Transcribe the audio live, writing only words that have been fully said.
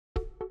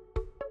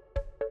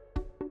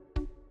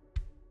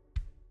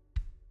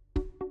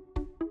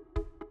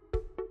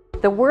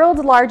The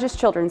world's largest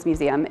children's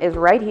museum is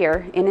right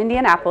here in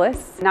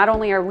Indianapolis. Not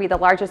only are we the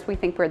largest, we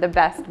think we're the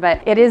best,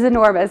 but it is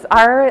enormous.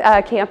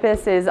 Our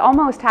campus is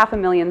almost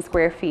 500,000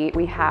 square feet.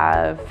 We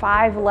have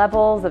 5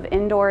 levels of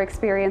indoor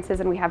experiences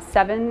and we have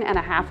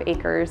 7.5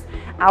 acres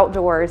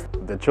outdoors.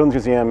 The Children's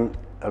Museum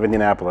of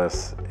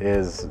Indianapolis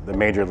is the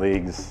major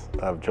leagues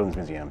of children's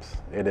museums.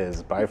 It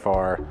is by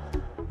far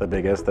the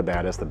biggest, the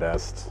baddest, the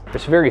best.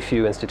 There's very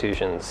few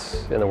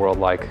institutions in the world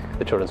like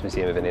the Children's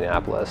Museum of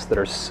Indianapolis that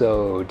are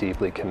so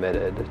deeply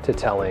committed to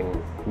telling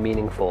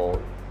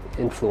meaningful,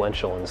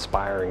 influential,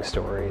 inspiring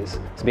stories.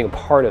 So being a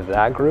part of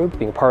that group,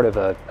 being part of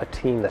a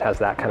team that has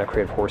that kind of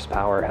creative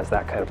horsepower, has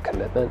that kind of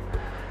commitment,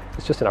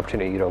 it's just an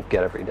opportunity you don't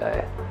get every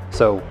day.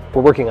 So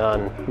we're working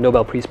on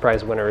Nobel Peace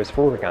Prize winners,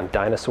 we're working on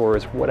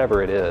dinosaurs,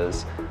 whatever it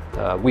is,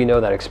 we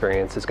know that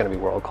experience is going to be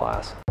world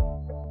class.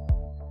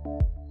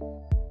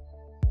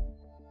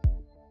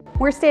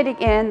 We're stating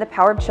in The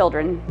Power of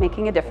Children,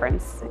 Making a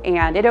Difference,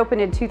 and it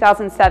opened in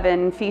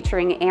 2007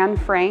 featuring Anne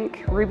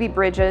Frank, Ruby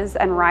Bridges,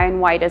 and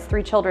Ryan White as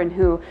 3 children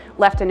who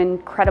left an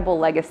incredible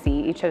legacy.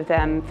 Each of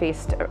them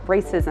faced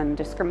racism,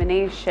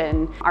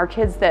 discrimination, are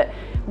kids that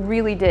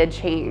really did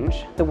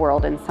change the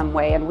world in some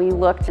way, and we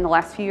looked in the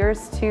last few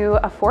years to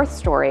a 4th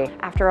story.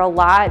 After a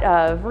lot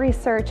of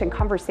research and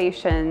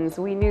conversations,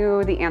 we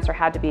knew the answer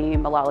had to be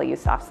Malala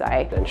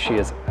Yousafzai. And she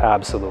is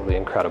absolutely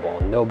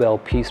incredible. Nobel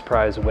Peace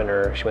Prize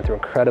winner. She went through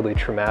incredibly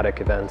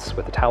traumatic events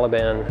with the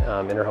Taliban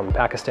in her home in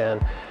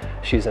Pakistan.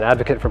 She's an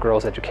advocate for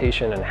girls'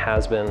 education and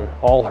has been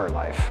all her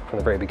life from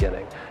the very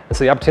beginning. And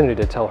so the opportunity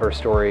to tell her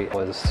story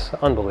was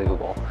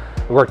unbelievable.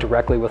 We worked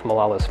directly with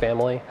Malala's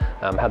family,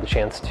 had the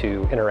chance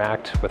to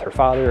interact with her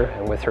father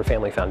and with her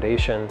family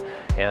foundation,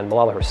 and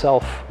Malala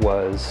herself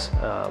was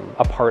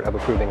a part of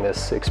approving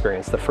this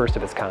experience, the first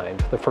of its kind,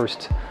 the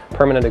first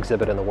permanent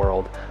exhibit in the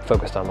world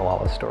focused on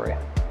Malala's story.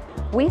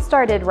 We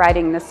started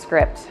writing the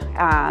script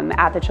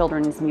at the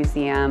Children's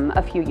Museum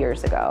a few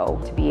years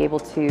ago to be able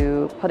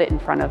to put it in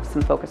front of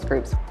some focus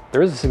groups.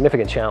 There is a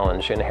significant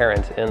challenge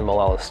inherent in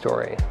Malala's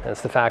story, and it's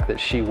the fact that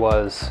she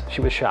was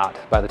shot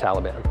by the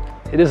Taliban.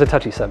 It is a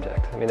touchy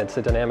subject. I mean, it's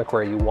a dynamic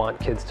where you want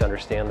kids to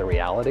understand the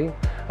reality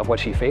of what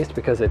she faced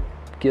because it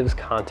gives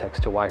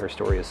context to why her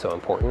story is so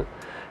important.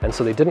 And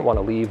so they didn't want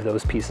to leave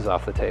those pieces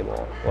off the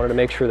table. Wanted to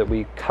make sure that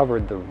we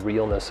covered the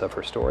realness of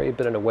her story,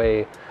 but in a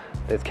way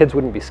that kids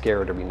wouldn't be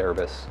scared or be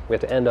nervous. We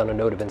have to end on a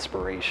note of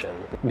inspiration.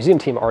 The museum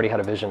team already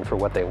had a vision for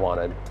what they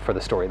wanted for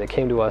the story. They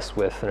came to us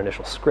with an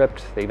initial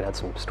script. They even had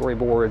some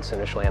storyboards,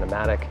 initial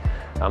animatic.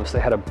 So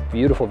they had a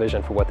beautiful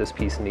vision for what this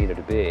piece needed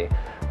to be.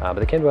 But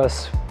they came to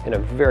us in a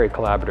very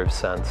collaborative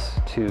sense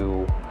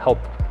to help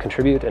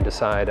contribute and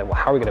decide, well,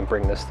 how are we going to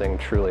bring this thing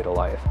truly to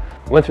life?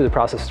 We went through the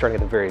process starting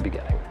at the very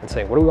beginning and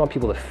saying, what do we want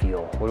people to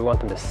feel? What do we want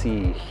them to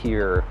see,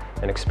 hear,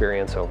 and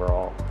experience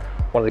overall?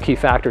 One of the key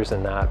factors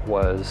in that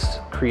was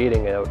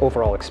creating an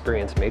overall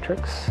experience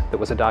matrix that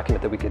was a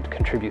document that we could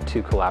contribute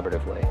to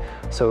collaboratively.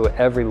 So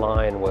every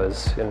line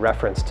was in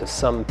reference to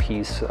some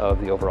piece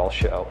of the overall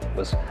show. It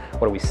was,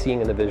 what are we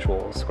seeing in the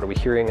visuals? What are we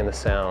hearing in the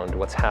sound?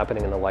 What's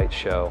happening in the light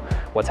show?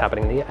 What's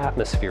happening in the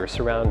atmosphere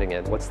surrounding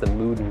it? What's the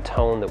mood and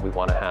tone that we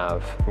want to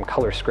have? From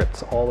color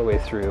scripts all the way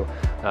through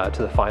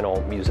to the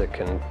final music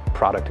and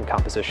product and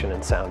composition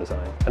and sound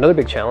design. Another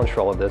big challenge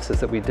for all of this is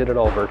that we did it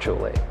all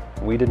virtually.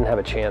 We didn't have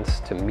a chance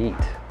to meet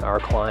our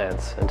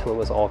clients until it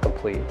was all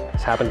complete.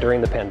 This happened during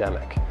the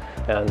pandemic,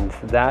 and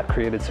that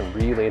created some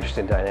really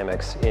interesting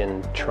dynamics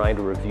in trying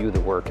to review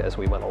the work as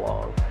we went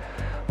along.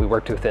 We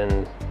worked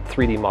within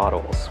 3D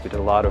models. We did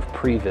a lot of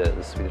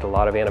previs. We did a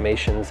lot of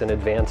animations in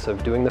advance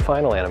of doing the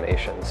final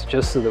animations,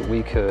 just so that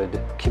we could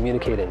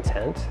communicate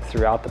intent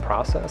throughout the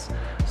process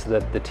so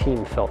that the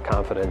team felt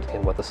confident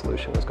in what the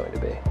solution was going to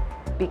be.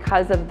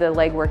 Because of the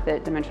legwork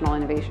that Dimensional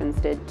Innovations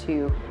did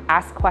to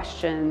ask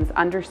questions,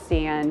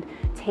 understand,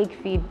 take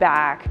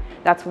feedback,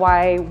 that's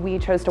why we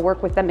chose to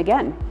work with them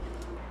again.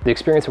 The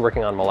experience of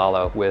working on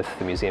Malala with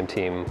the museum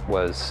team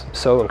was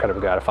so incredibly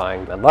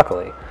gratifying, and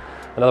luckily,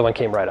 another one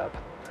came right up,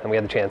 and we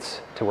had the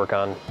chance to work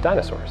on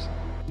dinosaurs.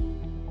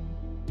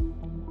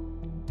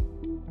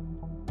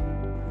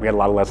 We had a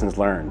lot of lessons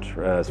learned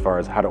as far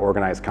as how to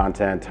organize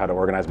content, how to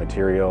organize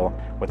material,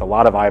 with a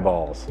lot of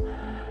eyeballs.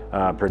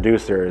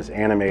 Producers,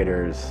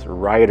 animators,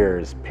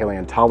 writers,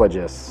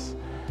 paleontologists,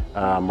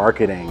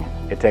 marketing.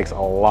 It takes a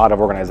lot of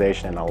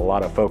organization and a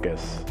lot of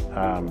focus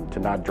to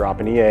not drop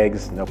any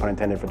eggs, no pun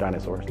intended for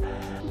dinosaurs.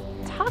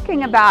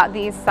 Talking about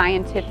these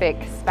scientific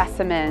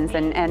specimens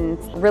and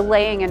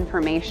relaying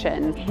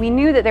information, we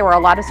knew that there were a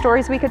lot of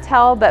stories we could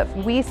tell, but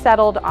we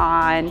settled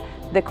on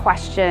the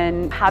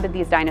question, how did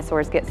these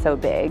dinosaurs get so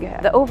big?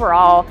 The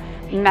overall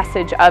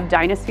message of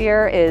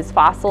Dinosphere is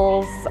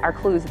fossils are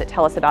clues that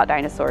tell us about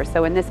dinosaurs.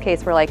 So in this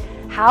case, we're like,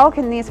 how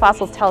can these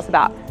fossils tell us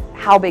about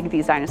how big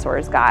these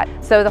dinosaurs got?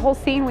 So the whole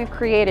scene we've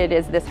created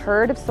is this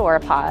herd of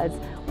sauropods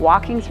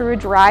walking through a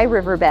dry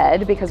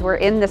riverbed because we're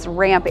in this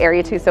ramp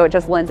area too, so it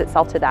just lends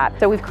itself to that.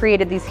 So we've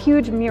created these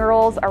huge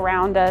murals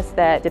around us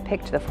that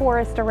depict the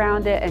forest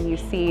around it, and you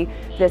see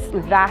this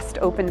vast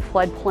open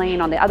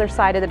floodplain on the other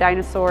side of the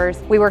dinosaurs.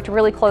 We worked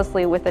really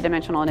closely with the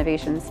Dimensional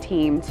Innovations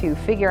team to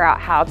figure out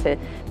how to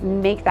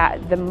make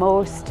that the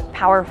most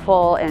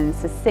powerful and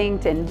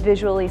succinct and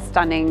visually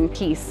stunning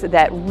piece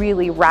that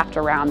really wrapped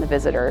around the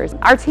visitors.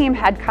 Our team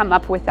had come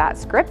up with that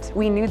script.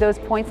 We knew those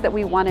points that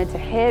we wanted to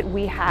hit.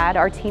 We had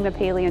our team of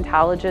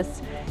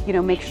paleontologists,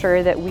 make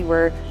sure that we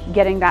were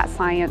getting that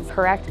science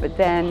correct, but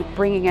then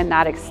bringing in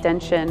that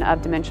extension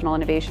of Dimensional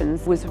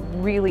Innovations was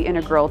really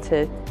integral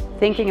to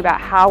thinking about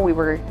how we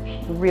were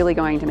really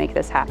going to make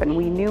this happen.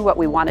 We knew what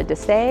we wanted to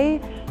say,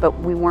 but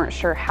we weren't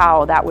sure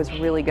how that was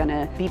really going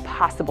to be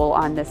possible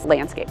on this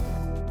landscape.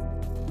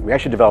 We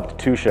actually developed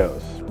 2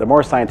 shows. The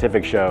more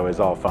scientific show is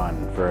all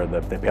fun for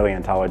the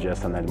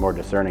paleontologist and the more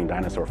discerning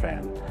dinosaur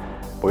fan.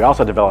 But we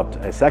also developed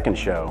a second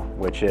show,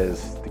 which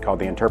is called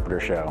the Interpreter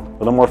Show. A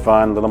little more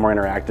fun, a little more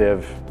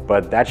interactive,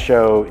 but that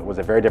show was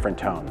a very different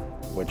tone,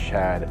 which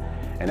had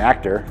an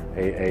actor,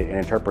 an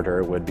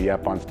interpreter, would be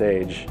up on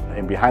stage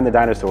and behind the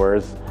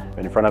dinosaurs,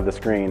 in front of the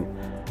screen,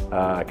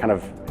 kind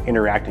of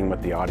interacting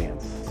with the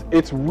audience.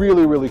 It's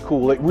really, really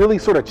cool. It really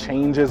sort of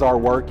changes our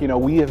work.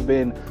 We have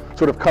been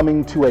sort of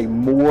coming to a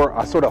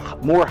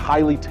more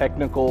highly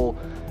technical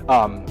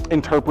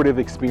interpretive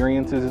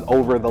experiences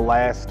over the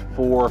last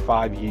 4 or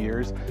 5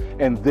 years.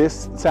 And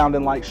this Sound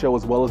and Light show,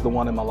 as well as the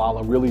one in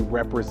Malala, really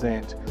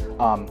represent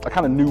a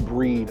kind of new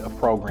breed of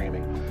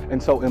programming.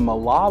 And so in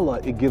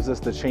Malala, it gives us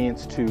the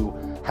chance to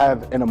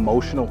have an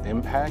emotional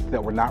impact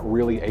that we're not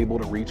really able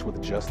to reach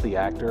with just the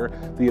actor.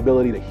 The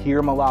ability to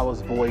hear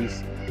Malala's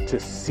voice, to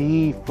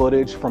see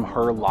footage from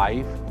her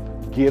life,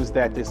 gives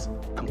that this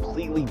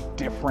completely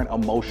different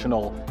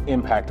emotional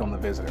impact on the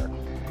visitor.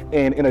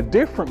 And in a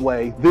different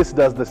way, this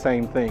does the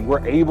same thing.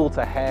 We're able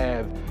to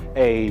have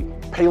a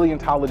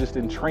paleontologist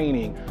in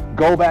training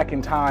go back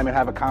in time and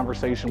have a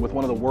conversation with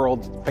one of the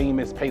world's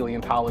famous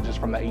paleontologists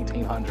from the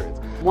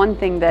 1800s. One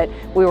thing that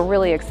we were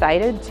really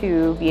excited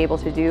to be able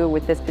to do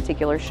with this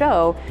particular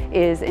show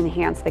is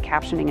enhance the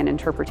captioning and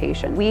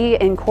interpretation. We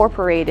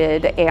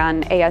incorporated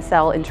an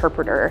ASL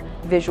interpreter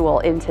visual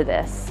into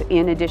this,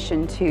 in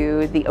addition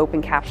to the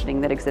open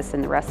captioning that exists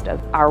in the rest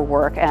of our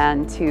work,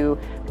 and to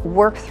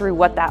work through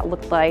what that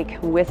looked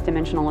like with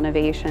Dimensional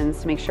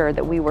Innovations to make sure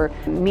that we were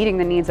meeting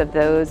the needs of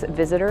those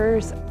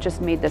visitors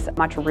just made this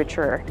much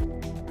richer.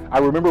 I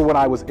remember when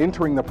I was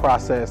entering the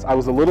process, I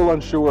was a little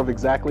unsure of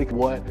exactly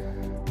what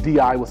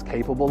DI was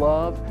capable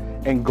of,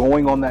 and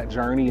going on that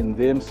journey and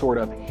them sort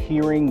of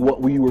hearing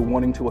what we were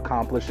wanting to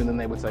accomplish, and then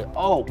they would say,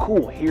 oh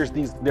cool, here's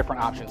these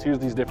different options, here's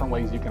these different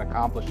ways you can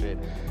accomplish it.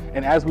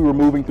 And as we were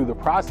moving through the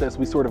process,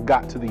 we sort of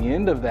got to the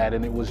end of that,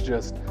 and it was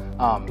just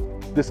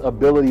this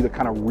ability to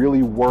kind of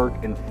really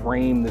work and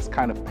frame this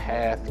kind of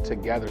path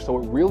together.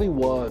 So it really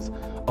was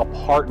a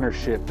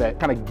partnership that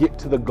kind of get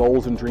to the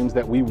goals and dreams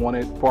that we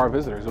wanted for our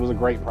visitors. It was a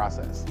great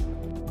process.